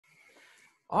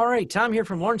All right, Tom here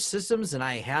from Launch Systems, and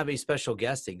I have a special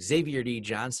guest, Xavier D.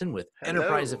 Johnson with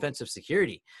Enterprise Hello. Offensive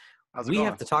Security. How's it We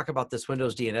have going? to talk about this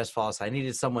Windows DNS flaw. So I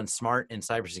needed someone smart in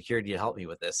cybersecurity to help me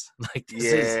with this. Like this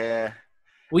is Yeah.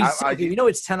 okay. We know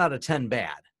it's 10 out of 10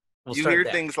 bad. We'll You start hear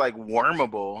there. things like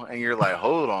wormable, and you're like,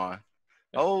 hold on,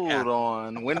 Yeah. hold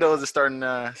on. Windows is starting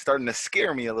to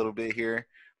scare me a little bit here,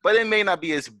 but it may not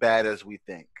be as bad as we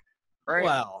think, right?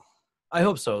 Well, I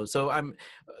hope so. So I'm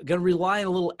going to rely on a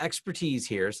little expertise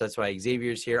here. So that's why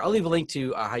Xavier's here. I'll leave a link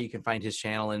to how you can find his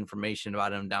channel, information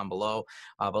about him down below.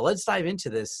 But let's dive into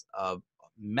this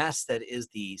mess that is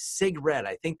the SIGRed.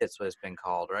 I think that's what it's been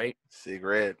called, right?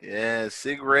 SIGRed, yeah,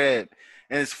 SIGRed,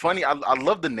 and it's funny. I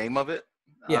love the name of it.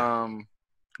 Yeah. I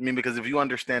mean, because if you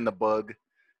understand the bug,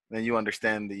 then you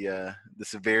understand the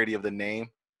severity of the name.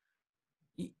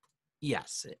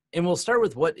 Yes, and we'll start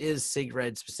with what is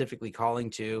SIGRed specifically calling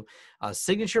to a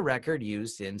signature record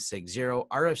used in SIG0,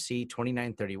 RFC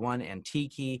 2931, and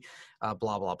T-key,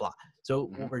 blah, blah, blah. So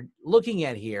Hmm. what we're looking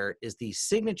at here is the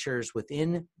signatures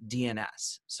within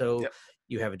DNS. So Yep.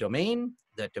 you have a domain.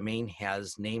 That domain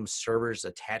has name servers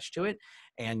attached to it.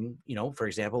 And, for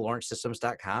example,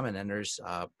 launchsystems.com, and then there's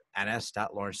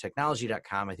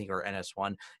ns.launchtechnology.com, I think, or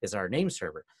NS1 is our name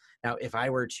server. Now, if I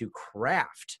were to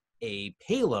craft a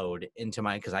payload into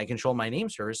my, because I control my name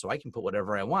server, so I can put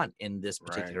whatever I want in this Right.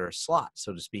 particular slot,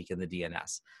 so to speak, in the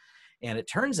DNS. And it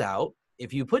turns out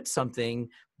if you put something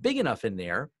big enough in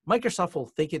there, Microsoft will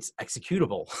think it's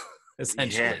executable, Yeah.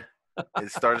 essentially.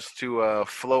 It starts to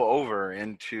flow over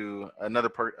into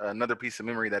another piece of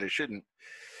memory that it shouldn't.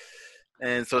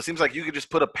 And so it seems like you could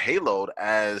just put a payload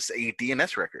as a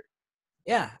DNS record.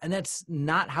 Yeah, and that's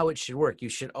not how it should work. You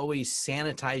should always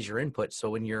sanitize your input. So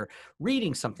when you're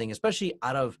reading something, especially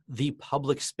out of the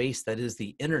public space that is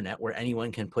the internet, where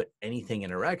anyone can put anything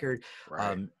in a record,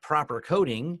 Right. proper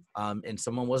coding, and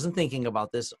someone wasn't thinking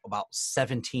about this about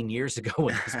 17 years ago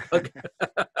when this book,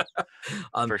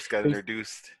 um, First got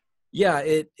introduced. yeah,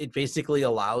 it basically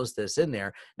allows this in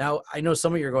there. Now, I know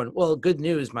some of you are going, well, good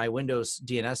news, my Windows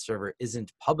DNS server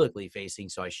isn't publicly facing,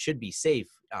 so I should be safe.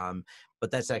 But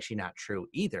that's actually not true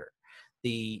either.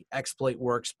 The exploit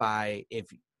works by if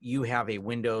you have a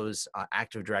Windows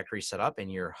Active Directory set up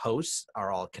and your hosts are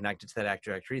all connected to that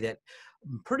Active Directory, that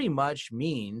pretty much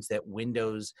means that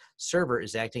Windows server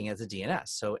is acting as a DNS.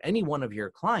 So any one of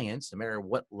your clients, no matter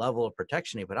what level of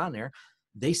protection they put on there,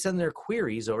 they send their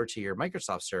queries over to your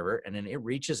Microsoft server, and then it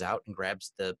reaches out and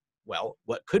grabs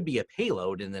what could be a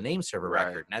payload in the name server Right.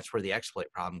 record. And that's where the exploit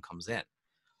problem comes in.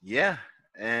 Yeah.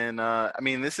 And I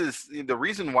mean, this is the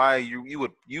reason why you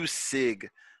would use SIG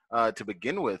to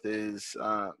begin with is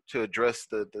to address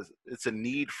it's a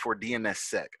need for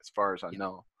DNSSEC, as far as I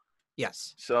know.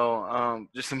 Yes. So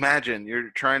just imagine you're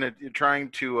trying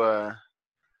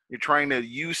to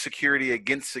use security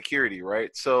against security,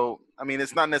 right? So, I mean,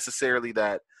 it's not necessarily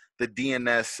that the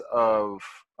DNS of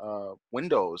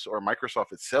Windows or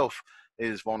Microsoft itself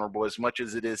is vulnerable as much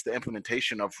as it is the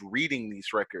implementation of reading these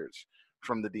records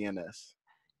from the DNS.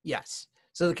 Yes.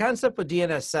 So the concept with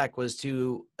DNSSEC was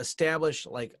to establish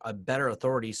like a better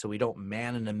authority so we don't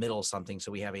man in the middle of something.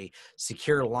 So we have a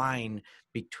secure line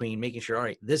between making sure, all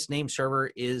right, this name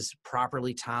server is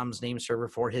properly Tom's name server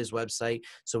for his website.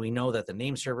 So we know that the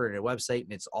name server and the website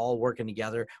and it's all working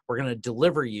together. We're going to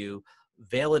deliver you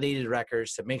validated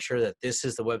records to make sure that this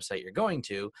is the website you're going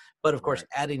to. But of course,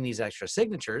 Right. adding these extra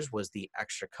signatures was the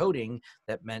extra coding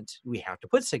that meant we have to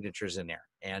put signatures in there.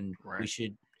 And we Right.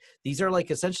 should, these are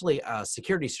like essentially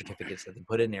security certificates that they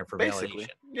put in there for Basically, validation.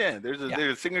 yeah. There's Yeah.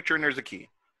 a signature and there's a key.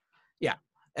 Yeah.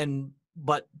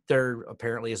 But there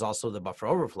apparently is also the buffer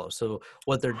overflow. So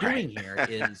what they're Right. doing here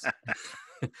is,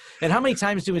 and how many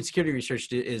times doing security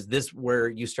research is this where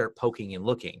you start poking and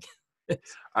looking?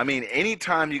 I mean,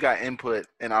 anytime you got input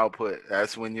and output,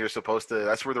 that's when you're supposed to,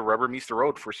 that's where the rubber meets the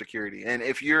road for security. And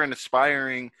if you're an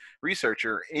aspiring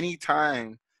researcher,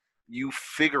 anytime you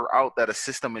figure out that a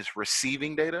system is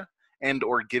receiving data and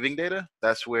or giving data,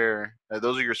 that's where,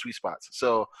 those are your sweet spots.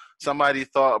 So somebody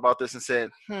thought about this and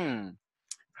said,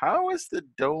 how is the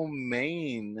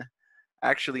domain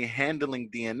actually handling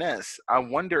DNS? I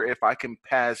wonder if I can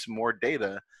pass more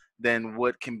data than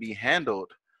what can be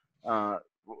handled uh,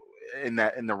 in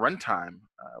the runtime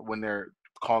when they're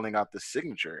calling out the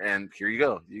signature. And here you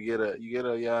go, you get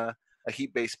a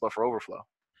heap-based buffer overflow.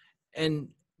 And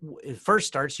it first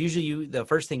starts, usually the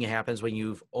first thing that happens when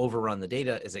you've overrun the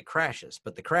data is it crashes.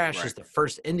 But the crash is Right. the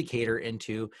first indicator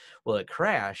into, well, it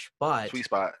crashed, but Sweet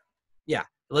spot. yeah,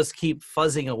 let's keep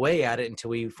fuzzing away at it until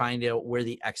we find out where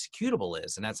the executable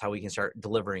is. And that's how we can start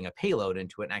delivering a payload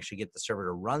into it and actually get the server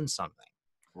to run something.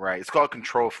 Right. It's called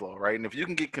control flow, right? And if you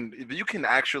can if you can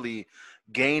actually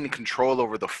gain control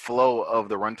over the flow of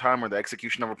the runtime or the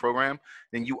execution of a program,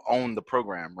 then you own the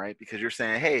program, right? Because you're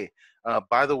saying, hey,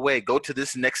 by the way, go to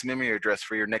this next memory address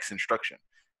for your next instruction.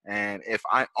 And if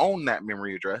I own that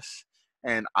memory address,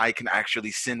 and I can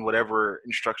actually send whatever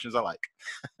instructions I like.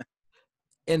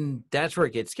 And that's where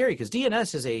it gets scary, because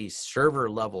DNS is a server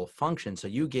level function. So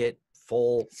you get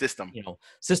full System.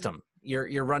 system.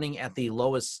 You're running at the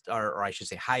lowest, or I should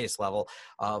say highest level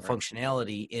Right.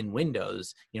 functionality in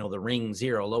Windows, the ring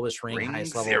 0, lowest ring, Ring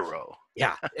highest level. 0.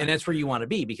 Yeah. And that's where you want to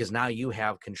be, because now you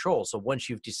have control. So once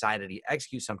you've decided to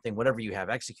execute something, whatever you have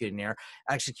executing there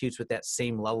executes with that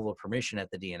same level of permission that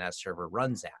the DNS server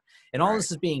runs at. And all Right.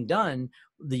 this is being done,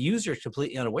 the user is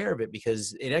completely unaware of it,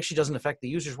 because it actually doesn't affect the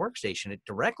user's workstation. It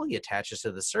directly attaches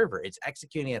to the server. It's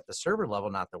executing at the server level,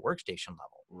 not the workstation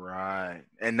level. Right.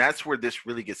 And that's where this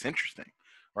really gets interesting,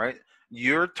 right?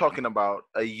 You're talking about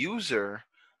a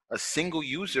single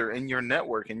user in your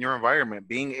network, in your environment,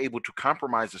 being able to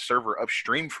compromise the server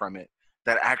upstream from it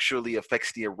that actually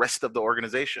affects the rest of the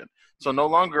organization. So no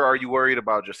longer are you worried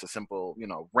about just a simple,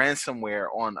 ransomware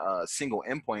on a single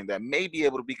endpoint that may be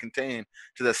able to be contained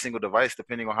to that single device,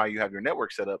 depending on how you have your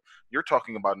network set up. You're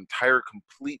talking about entire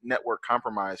complete network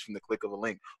compromise from the click of a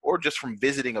link, or just from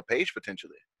visiting a page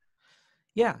potentially.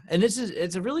 Yeah, and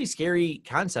it's a really scary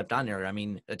concept on there. I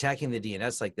mean, attacking the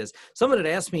DNS like this. Someone had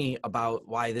asked me about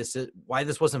why this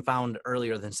wasn't found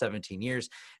earlier than 17 years,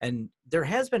 and there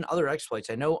has been other exploits.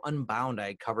 I know Unbound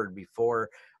I covered before,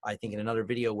 I think in another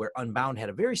video, where Unbound had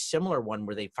a very similar one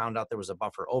where they found out there was a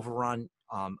buffer overrun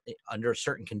under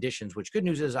certain conditions. Which, good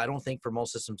news is, I don't think for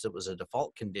most systems it was a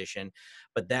default condition,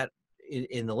 but that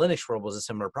in the Linux world was a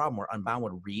similar problem, where Unbound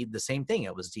would read the same thing.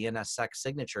 It was DNSSEC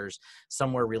signatures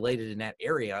somewhere related in that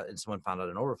area, and someone found out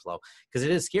an overflow. Because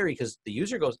it is scary, because the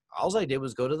user goes, all I did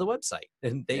was go to the website,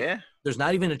 and Yeah. there's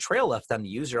not even a trail left on the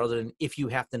user, other than if you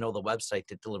have to know the website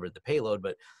that delivered the payload.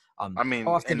 But I how mean,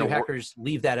 often do hackers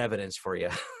leave that evidence for you?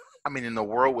 in the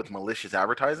world with malicious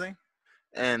advertising,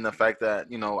 and the fact that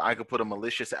I could put a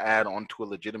malicious ad onto a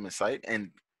legitimate site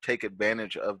and take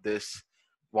advantage of this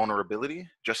vulnerability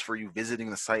just for you visiting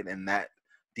the site and that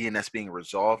DNS being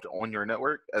resolved on your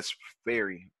network, that's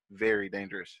very, very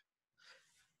dangerous.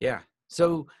 Yeah.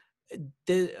 So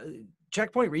the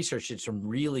Checkpoint research did some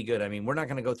really good. I mean, we're not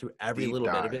going to go through every Deep little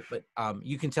bit of dive. it, but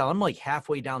you can tell I'm like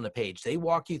halfway down the page. They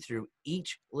walk you through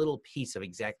each little piece of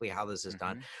exactly how this is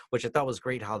done, Hmm. which I thought was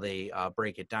great how they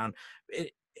break it down.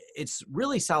 It's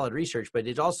really solid research, but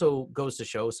it also goes to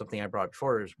show something I brought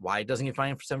before, is why it doesn't get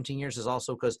found for 17 years is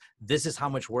also because this is how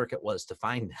much work it was to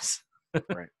find this.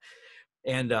 Right.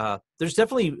 And there's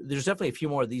definitely a few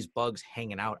more of these bugs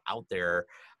hanging out there,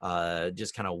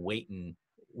 just kind of waiting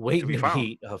To be to found.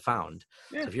 be found.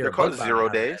 Yeah, So if you're they're a bug called bounty 0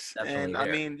 hunter, that's days. definitely And I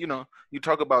there. mean, you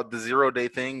talk about the 0 day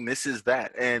thing, this is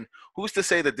that. And who's to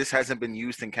say that this hasn't been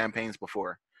used in campaigns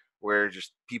before, where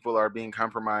just people are being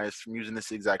compromised from using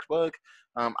this exact bug?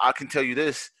 I can tell you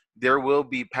this, there will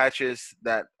be patches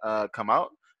that come out.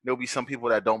 There'll be some people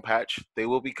that don't patch. They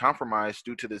will be compromised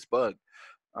due to this bug.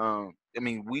 I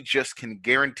mean, we just can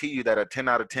guarantee you that a 10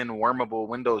 out of 10 wormable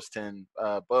Windows 10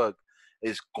 bug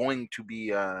is going to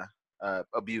be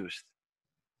abused.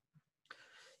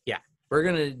 Yeah, we're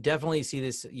going to definitely see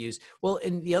this used. Well,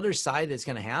 and the other side that's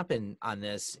going to happen on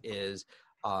this is,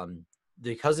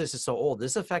 because this is so old,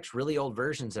 this affects really old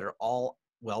versions that are all,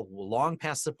 well, long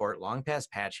past support, long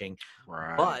past patching,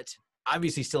 Right. but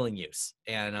obviously still in use.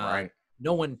 And Right.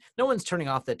 no one's turning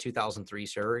off that 2003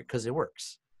 server, because it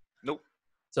works. Nope.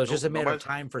 So it's Nope. just a matter of Nobody's.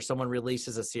 time for someone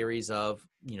releases a series of,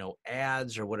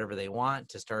 ads or whatever they want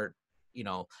to start,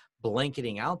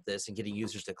 blanketing out this and getting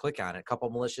users to click on it. A couple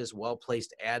malicious,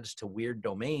 well-placed ads to weird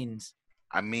domains.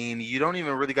 I mean, you don't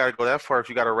even really got to go that far if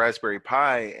you got a Raspberry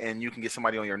Pi and you can get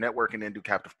somebody on your network and then do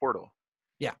captive portal.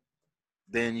 Yeah.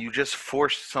 Then you just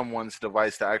force someone's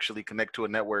device to actually connect to a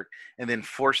network and then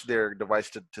force their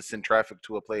device to send traffic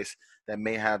to a place that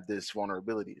may have this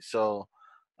vulnerability. So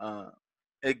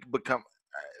it become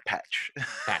patch.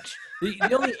 Patch.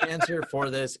 The only answer for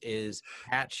this is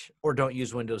patch or don't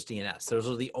use Windows DNS. Those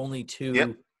are the only two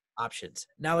Yep. options.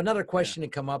 Now, another Yeah. question to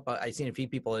come up, I seen a few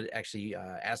people that actually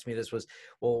asked me this, was,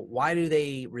 well, why do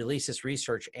they release this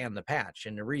research and the patch?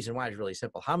 And the reason why is really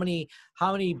simple. How many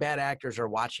bad actors are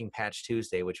watching Patch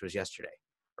Tuesday, which was yesterday?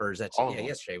 Or is that, All of yeah, them.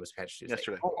 yesterday was Patch Tuesday.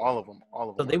 Yesterday. Oh, All of them.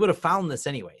 All of so them they are. would have found this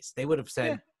anyways. They would have Yeah.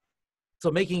 said, so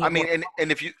making I it more. mean,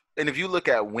 and if you and if you look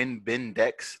at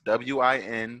WinBindex,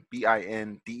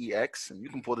 WinBindex, and you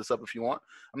can pull this up if you want.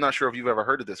 I'm not sure if you've ever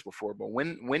heard of this before, but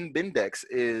WinBindex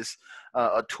is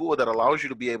a tool that allows you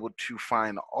to be able to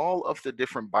find all of the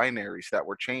different binaries that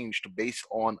were changed based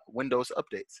on Windows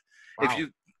updates. If Wow. you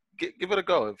give it a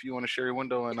go, if you want to share your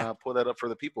window and Yeah. pull that up for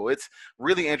the people, it's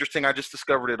really interesting. I just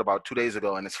discovered it about 2 days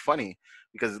ago, and it's funny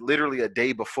because literally a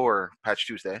day before Patch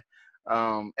Tuesday.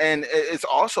 And it's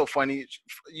also funny.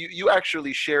 You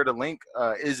actually shared a link.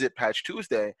 Is it Patch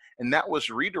Tuesday? And that was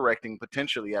redirecting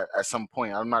potentially at some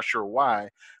point. I'm not sure why,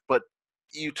 but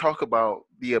you talk about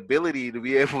the ability to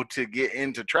be able to get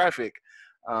into traffic.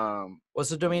 What's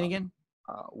the domain again?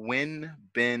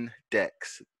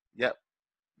 WinBinDex. Yep,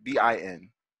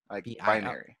 BIN, like BI.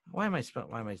 binary. Why am I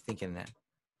thinking that?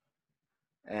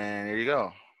 And there you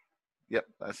go. Yep,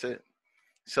 that's it.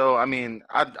 So, I mean,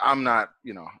 I'm not,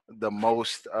 the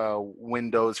most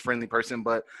Windows friendly person,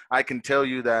 but I can tell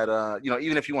you that,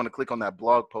 even if you want to click on that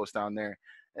blog post down there,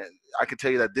 uh, I can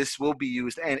tell you that this will be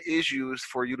used and is used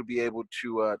for you to be able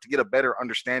to get a better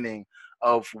understanding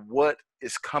of what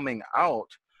is coming out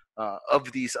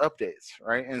of these updates,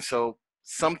 right? And so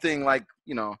something like,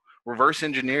 reverse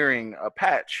engineering a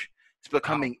patch is Wow.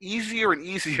 becoming easier and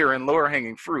easier and lower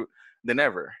hanging fruit than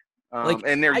ever. Like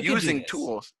And they're I could do using this.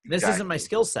 tools. This isn't my Exactly.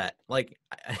 skill set. Like,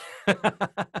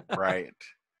 Right.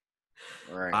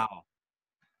 Right. wow.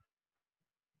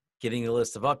 Getting a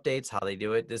list of updates, how they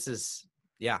do it.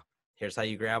 Yeah. Here's how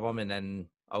you grab them, and then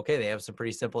okay, they have some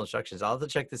pretty simple instructions. I'll have to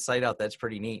check this site out. That's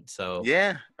pretty neat. So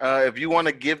Yeah. If you want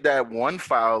to give that one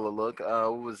file a look,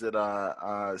 what was it?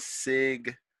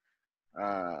 SIG.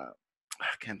 I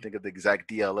can't think of the exact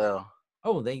DLL.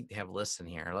 oh, they have lists in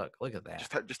here. Look at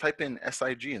that. Just type in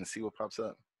SIG and see what pops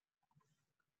up,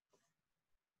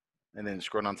 and then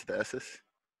scroll down to the S's.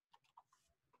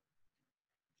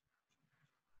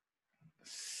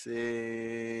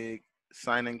 SIG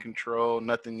sign in control.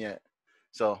 Nothing yet.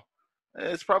 So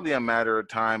it's probably a matter of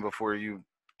time before you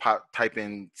type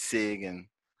in SIG and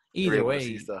you're Either able to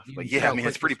see way, stuff. you But see yeah, I how mean,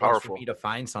 it's quick pretty this was for powerful. me to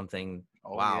find something.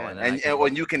 Oh Wow. yeah, And then I and, can and go,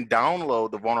 when you can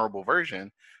download the vulnerable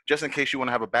version, just in case you want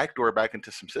to have a backdoor back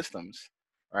into some systems,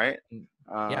 right?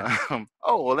 yeah.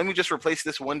 Oh well, let me just replace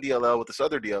this one DLL with this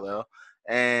other DLL,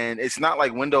 and it's not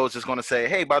like Windows is going to say,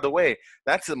 "Hey, by the way,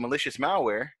 that's a malicious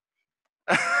malware."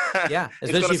 Yeah.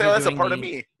 It's going Especially to if say, you're "Oh, that's a doing part of the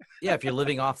me yeah, if you're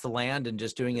living off the land and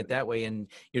just doing it that way, and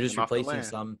you're just and off the replacing land."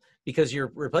 some because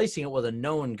you're replacing it with a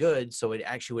known good, so it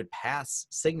actually would pass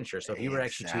signature. So if you were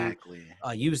actually to Exactly.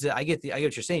 use it, I get what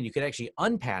you're saying. You could actually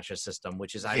unpatch a system,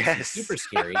 which is obviously Yes. super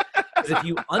scary. Because if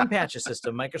you unpatch a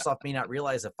system, Microsoft may not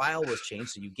realize the file was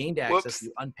changed, so you gained access, Whoops.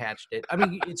 you unpatched it. I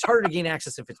mean, it's harder to gain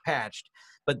access if it's patched,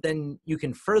 but then you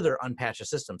can further unpatch a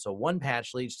system. So one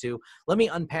patch leads to let me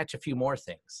unpatch a few more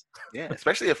things. Yeah,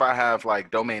 especially if I have like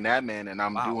domain admin and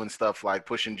I'm Wow. doing stuff like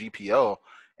pushing GPO,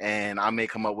 and I may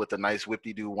come up with a nice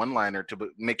whip-de-doo one-liner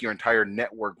to make your entire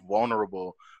network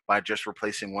vulnerable by just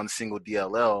replacing one single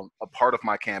DLL, a part of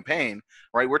my campaign,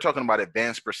 right? We're talking about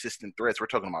advanced persistent threats. We're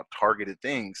talking about targeted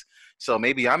things. So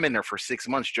maybe I'm in there for 6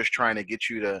 months just trying to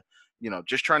get you to,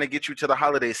 just trying to get you to the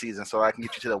holiday season so I can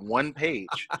get you to the one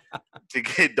page to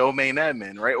get domain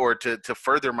admin, right? Or to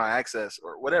further my access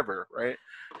or whatever, right?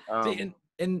 See, Um,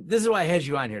 and this is why I had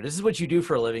you on here. This is what you do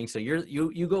for a living. So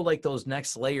you go like those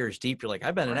next layers deep. You're like,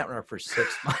 I've been a right. network for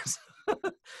 6 months.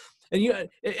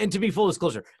 And to be full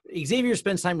disclosure, Xavier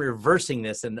spends time reversing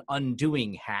this and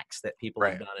undoing hacks that people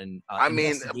have Right. done in I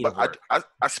mean, but investigative work.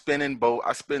 I spin in both.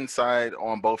 I spin side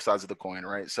on both sides of the coin,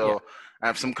 right? Yeah. So I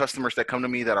have some customers that come to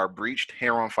me that are breached,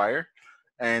 hair on fire,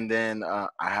 and then I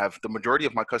have the majority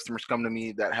of my customers come to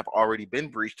me that have already been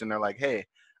breached, and they're like, "Hey,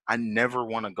 I never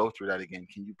want to go through that again.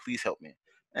 Can you please help me?"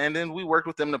 And then we work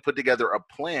with them to put together a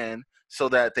plan so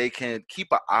that they can keep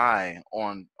an eye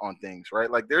on things, right?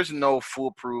 Like, there's no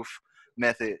foolproof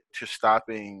method to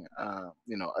stopping,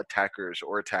 attackers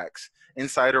or attacks,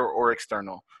 insider or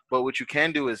external. But what you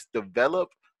can do is develop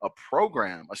a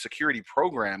program, a security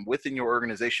program within your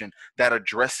organization that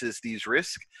addresses these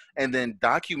risks, and then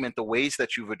document the ways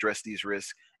that you've addressed these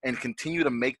risks and continue to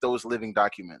make those living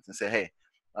documents and say, hey,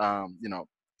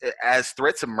 as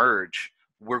threats emerge,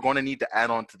 we're going to need to add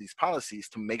on to these policies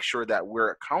to make sure that we're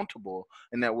accountable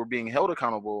and that we're being held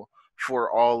accountable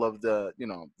for all of the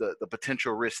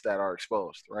potential risks that are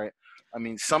exposed, right? I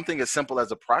mean, something as simple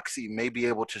as a proxy may be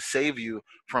able to save you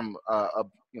from a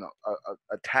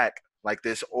attack like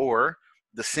this, or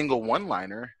the single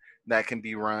one-liner that can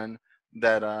be run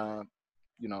that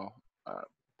you know uh,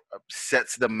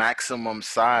 sets the maximum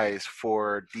size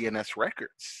for DNS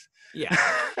records. Yeah.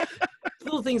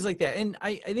 Little things like that. And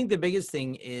I think the biggest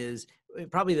thing is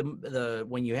probably the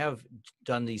when you have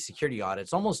done these security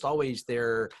audits, almost always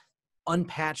they're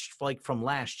unpatched like from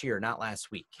last year, not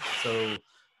last week. So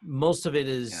most of it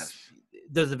is Yes.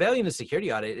 there's the value in the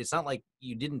security audit. It's not like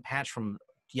you didn't patch from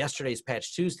yesterday's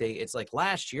patch Tuesday. It's like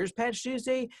last year's patch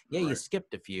Tuesday. Yeah, you Right.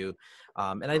 skipped a few.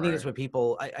 And I think Right. it's what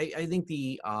people, I think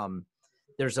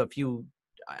there's a few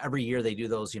every year they do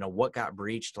those, what got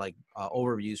breached, like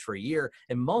overviews for a year.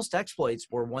 And most exploits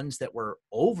were ones that were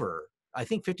over. I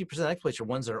think 50% of exploits are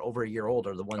ones that are over a year old,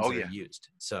 are the ones Oh that are yeah, used.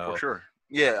 for So sure.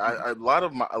 Yeah, a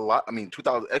lot. I mean,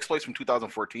 2000 exploits from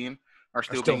 2014 are are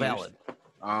still still being used.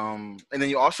 valid. And then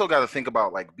you also got to think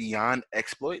about like beyond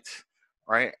exploits,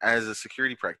 right? As a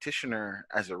security practitioner,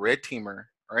 as a red teamer,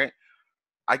 right?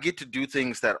 I get to do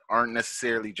things that aren't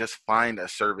necessarily just find a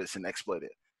service and exploit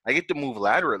it. I get to move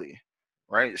laterally,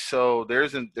 right? So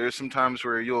there's some times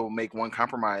where you'll make one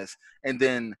compromise, and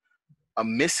then a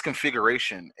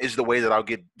misconfiguration is the way that I'll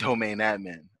get domain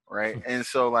admin, right? And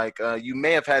so like you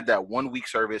may have had that one weak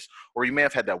service, or you may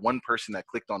have had that one person that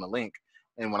clicked on a link,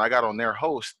 and when I got on their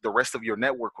host, the rest of your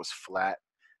network was flat.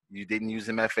 You didn't use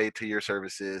MFA to your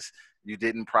services. You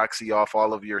didn't proxy off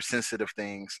all of your sensitive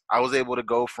things. I was able to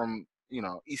go from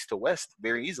east to west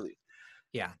very easily.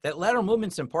 Yeah, that lateral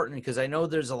movement's important because I know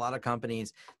there's a lot of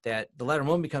companies that the lateral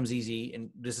movement becomes easy, and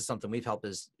this is something we've helped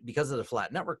is because of the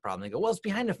flat network problem. They go, well, it's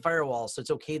behind a firewall, so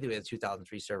it's okay that we have a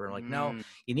 2003 server. I'm like, no, Mm,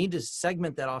 you need to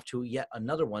segment that off to yet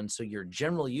another one, so your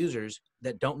general users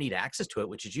that don't need access to it,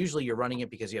 which is usually you're running it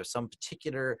because you have some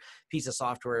particular piece of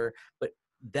software, but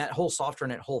that whole software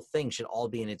and that whole thing should all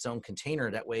be in its own container.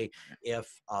 That way, if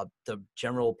the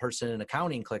general person in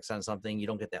accounting clicks on something, you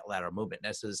don't get that lateral movement.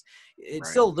 This is, it's right.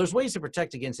 still, there's ways to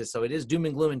protect against it. So it is doom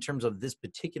and gloom in terms of this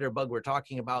particular bug we're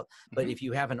talking about. But Hmm. if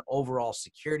you have an overall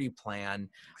security plan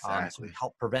to Exactly.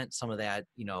 help prevent some of that,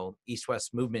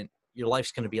 east-west movement, your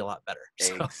life's going to be a lot better.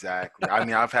 So Exactly. I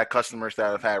mean, I've had customers that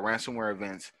have had ransomware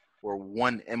events where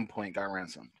one endpoint got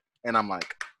ransomed, and I'm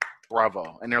like,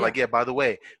 bravo. And they're yeah, like, yeah, by the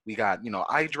way, we got,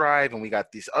 iDrive, and we got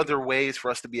these other ways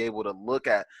for us to be able to look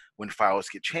at when files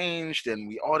get changed, and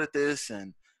we audit this,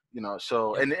 and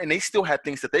so yep, and they still had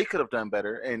things that they could have done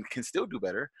better and can still do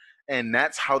better. And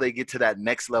that's how they get to that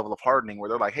next level of hardening where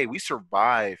they're like, hey, we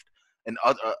survived and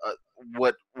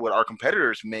what our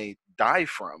competitors may die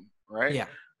from, right? yeah.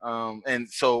 And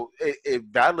so it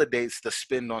validates the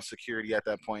spend on security at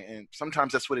that point. And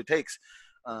sometimes that's what it takes,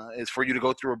 is for you to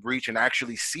go through a breach and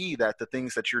actually see that the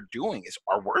things that you're doing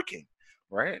are working,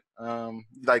 right?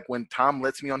 Like when Tom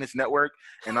lets me on his network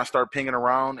and I start pinging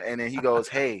around, and then he goes,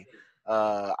 hey,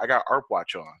 I got ARP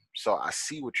Watch on, so I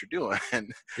see what you're doing.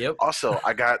 And Yep. also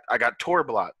I got Tor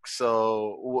block,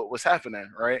 so what's happening,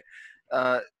 right?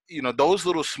 uh, those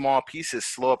little small pieces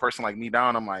slow a person like me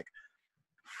down. I'm like,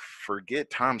 forget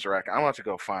Tom's rack. I'm about to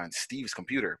go find Steve's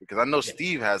computer, because I know Yeah.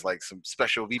 Steve has like some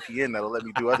special VPN that'll let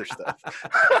me do other stuff.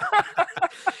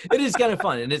 It is kind of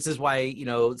fun. And this is why,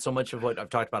 so much of what I've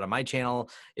talked about on my channel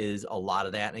is a lot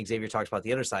of that. And Xavier talks about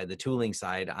the other side, the tooling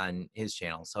side on his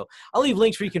channel. So I'll leave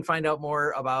links where you can find out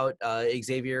more about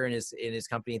Xavier and his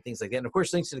company and things like that. And of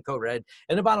course, links to the code red.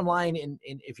 And the bottom line,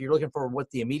 if you're looking for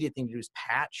what the immediate thing to do is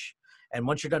patch. And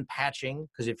once you're done patching,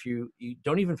 because if you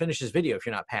don't even finish this video if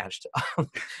you're not patched,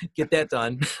 get that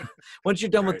done. Once you're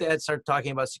done with Right. that, start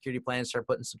talking about security plans, start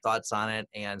putting some thoughts on it,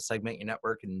 and segment your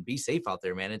network and be safe out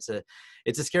there, man. It's a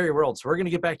scary world. So we're gonna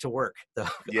get back to work on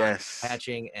Yes.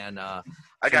 patching and I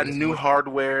trying got to get some new more.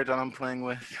 hardware that I'm playing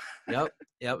with. Yep.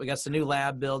 Yep. We got some new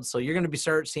lab builds. So you're going to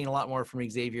start seeing a lot more from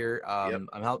Xavier.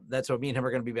 Yep. That's what me and him are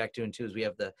going to be back doing too, is we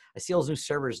have I see all those new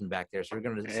servers in the back there. So we're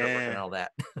going to start working on Yeah. all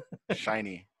that.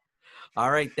 Shiny. All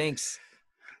right. Thanks.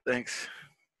 Thanks.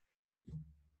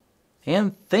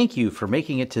 And thank you for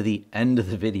making it to the end of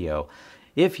the video.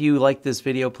 If you like this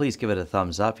video, please give it a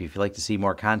thumbs up. If you'd like to see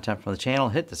more content from the channel,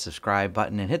 hit the subscribe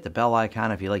button and hit the bell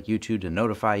icon if you like YouTube to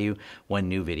notify you when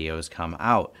new videos come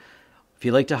out. If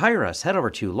you'd like to hire us, head over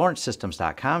to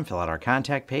lawrencesystems.com, fill out our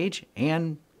contact page,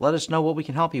 and let us know what we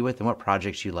can help you with and what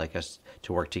projects you'd like us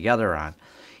to work together on.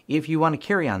 If you want to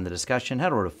carry on the discussion,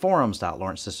 head over to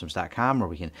forums.lawrencesystems.com, where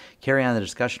we can carry on the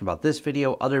discussion about this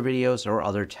video, other videos, or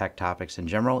other tech topics in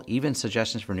general. Even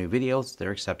suggestions for new videos,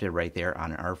 they're accepted right there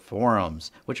on our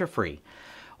forums, which are free.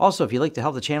 Also, if you'd like to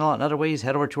help the channel out in other ways,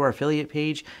 head over to our affiliate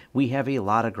page. We have a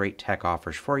lot of great tech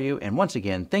offers for you. And once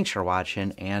again, thanks for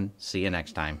watching, and see you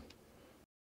next time.